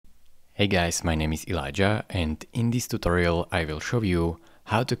Hey guys, my name is Elijah, and in this tutorial I will show you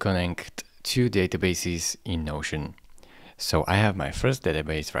how to connect two databases in Notion. So I have my first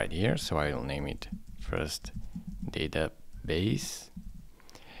database right here, so I will name it first database.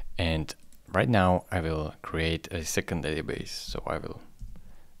 And right now I will create a second database. So I will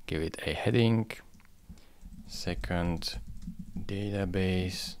give it a heading, second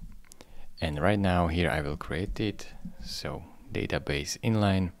database. And right now here I will create it. So database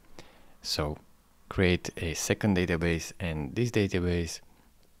inline. So create a second database, and this database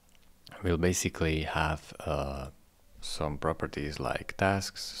will basically have some properties like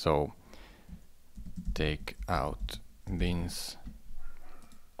tasks. So take out bins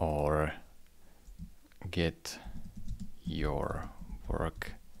or get your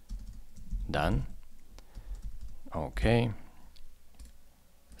work done. Okay.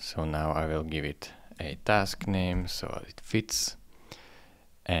 So now I will give it a task name so it fits.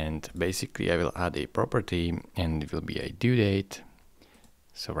 And basically I will add a property and it will be a due date.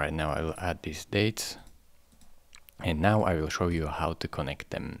 So right now I will add these dates, and now I will show you how to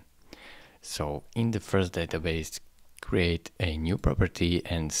connect them. So in the first database, create a new property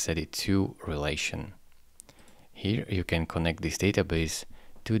and set it to relation. Here you can connect this database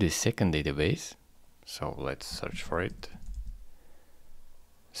to the second database. So let's search for it.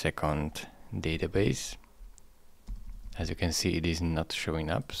 Second database. As you can see, it is not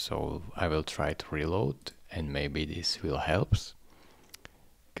showing up, so I will try to reload and maybe this will help,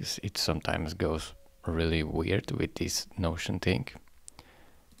 because it sometimes goes really weird with this Notion thing.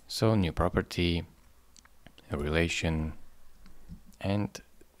 So new property, a relation, and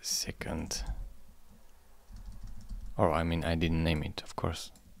second, or I mean I didn't name it, of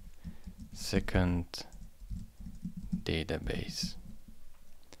course, second database.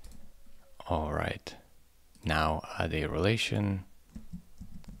 All right. Now add a relation,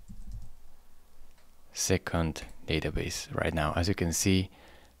 second database. Right now, as you can see,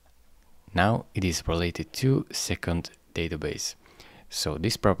 now it is related to second database. So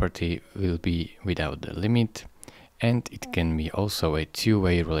this property will be without the limit, and it can be also a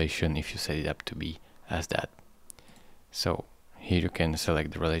two-way relation if you set it up to be as that. So here you can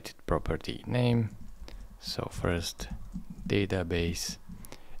select the related property name. So first database,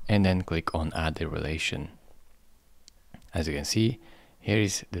 and then click on add a relation. As you can see, here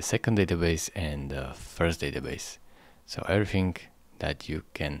is the second database and the first database. So everything that you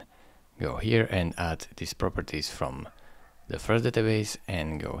can go here and add these properties from the first database,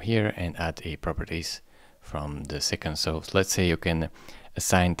 and go here and add a properties from the second. So let's say you can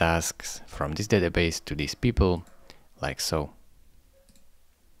assign tasks from this database to these people, like so.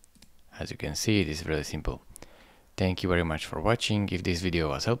 As you can see, it is really simple. Thank you very much for watching. If this video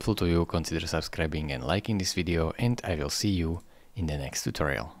was helpful to you, consider subscribing and liking this video, and I will see you in the next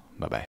tutorial. Bye bye.